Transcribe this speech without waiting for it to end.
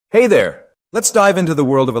Hey there! Let's dive into the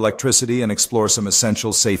world of electricity and explore some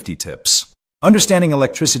essential safety tips. Understanding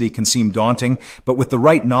electricity can seem daunting, but with the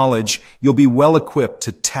right knowledge, you'll be well equipped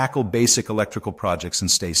to tackle basic electrical projects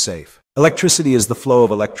and stay safe. Electricity is the flow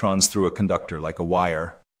of electrons through a conductor, like a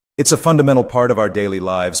wire. It's a fundamental part of our daily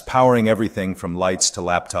lives, powering everything from lights to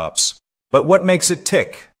laptops. But what makes it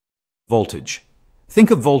tick? Voltage.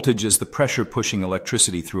 Think of voltage as the pressure pushing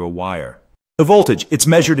electricity through a wire. The voltage, it's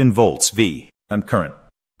measured in volts, V, and current.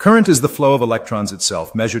 Current is the flow of electrons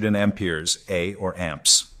itself, measured in amperes, A, or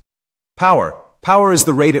amps. Power. Power is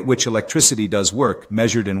the rate at which electricity does work,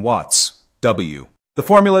 measured in watts, W. The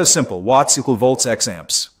formula is simple, watts equal volts x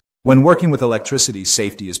amps. When working with electricity,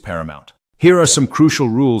 safety is paramount. Here are some crucial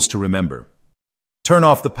rules to remember. Turn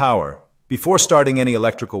off the power. Before starting any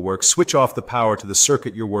electrical work, switch off the power to the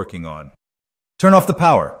circuit you're working on. Turn off the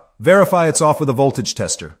power. Verify it's off with a voltage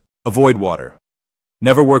tester. Avoid water.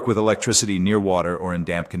 Never work with electricity near water or in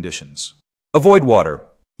damp conditions. Avoid water.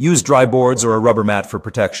 Use dry boards or a rubber mat for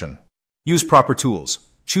protection. Use proper tools.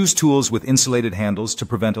 Choose tools with insulated handles to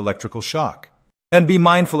prevent electrical shock. And be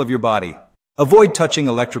mindful of your body. Avoid touching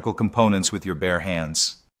electrical components with your bare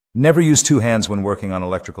hands. Never use two hands when working on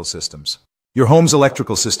electrical systems. Your home's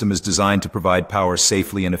electrical system is designed to provide power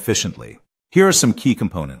safely and efficiently. Here are some key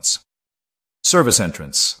components. Service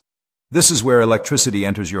entrance. This is where electricity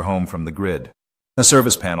enters your home from the grid. A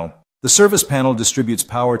service panel. The service panel distributes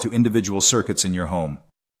power to individual circuits in your home.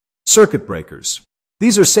 Circuit breakers.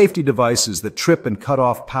 These are safety devices that trip and cut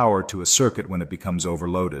off power to a circuit when it becomes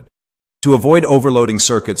overloaded. To avoid overloading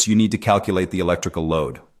circuits, you need to calculate the electrical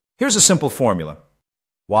load. Here's a simple formula.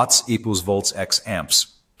 Watts equals volts x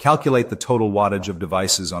amps. Calculate the total wattage of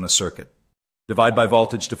devices on a circuit. Divide by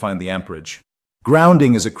voltage to find the amperage.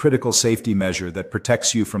 Grounding is a critical safety measure that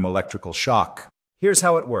protects you from electrical shock. Here's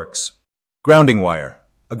how it works. Grounding wire.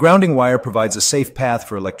 A grounding wire provides a safe path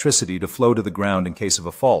for electricity to flow to the ground in case of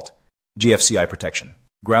a fault. GFCI protection.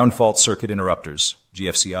 Ground fault circuit interrupters,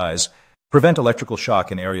 GFCIs, prevent electrical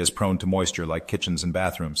shock in areas prone to moisture like kitchens and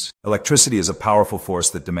bathrooms. Electricity is a powerful force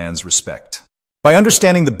that demands respect. By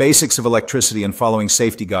understanding the basics of electricity and following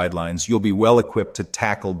safety guidelines, you'll be well equipped to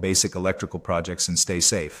tackle basic electrical projects and stay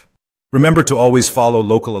safe. Remember to always follow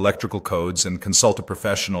local electrical codes and consult a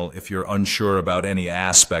professional if you're unsure about any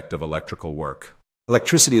aspect of electrical work.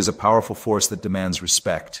 Electricity is a powerful force that demands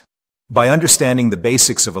respect. By understanding the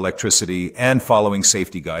basics of electricity and following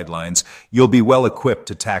safety guidelines, you'll be well equipped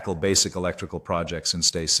to tackle basic electrical projects and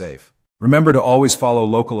stay safe. Remember to always follow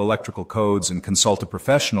local electrical codes and consult a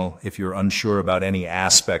professional if you're unsure about any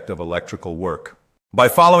aspect of electrical work. By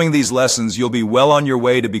following these lessons, you'll be well on your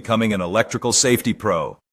way to becoming an electrical safety pro.